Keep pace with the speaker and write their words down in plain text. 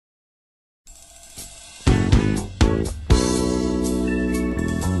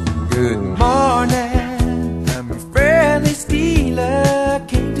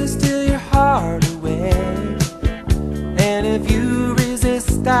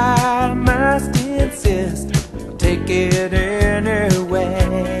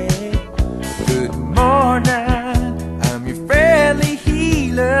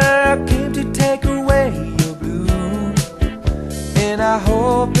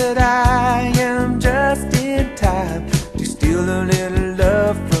that I am just in time to steal a little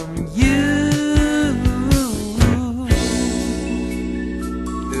love from you.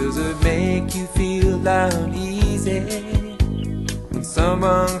 Does it make you feel uneasy when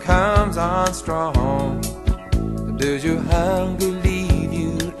someone comes on strong? Or does your hunger leave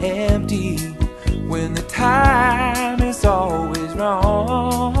you empty when the time is always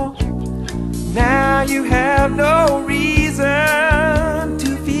wrong? Now you have no reason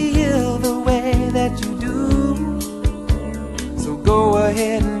to feel the way that you do, so go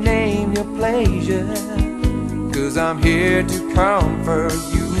ahead and name your pleasure, 'cause I'm here to comfort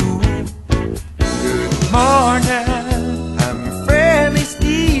you. Good morning, I'm your friendly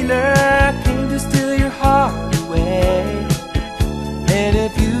stealer, came to steal your heart away. And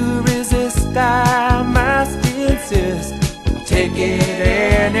if you resist, I must insist, I'll take it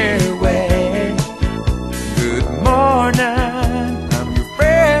anyway. Good morning, I'm your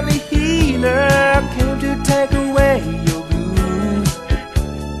friendly healer, came to take away your blues.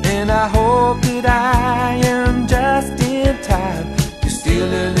 And I hope that I am just in time to steal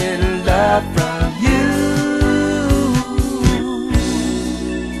a little love from you.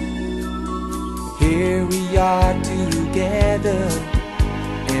 Here we are together,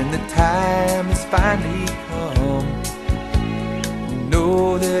 and the time has finally come. You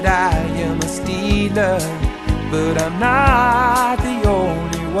know that I am a stealer, but I'm not the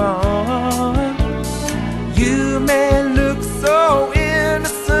only one. You may look so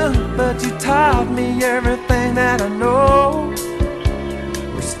innocent, but you taught me everything that I know.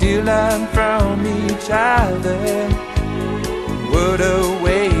 We're still learning from each other. What a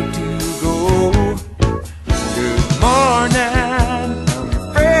way to go. Good morning, I'm your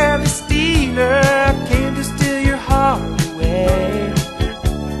friendly stealer, came to steal your heart away.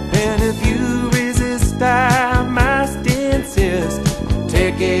 And if you resist, I must insist,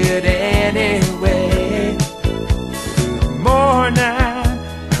 take it anyway. Good morning,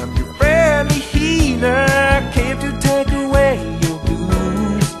 I'm your friendly healer, came to take away your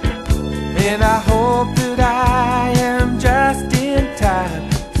blues. And I hope that I am just in time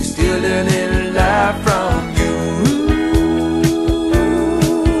to steal a little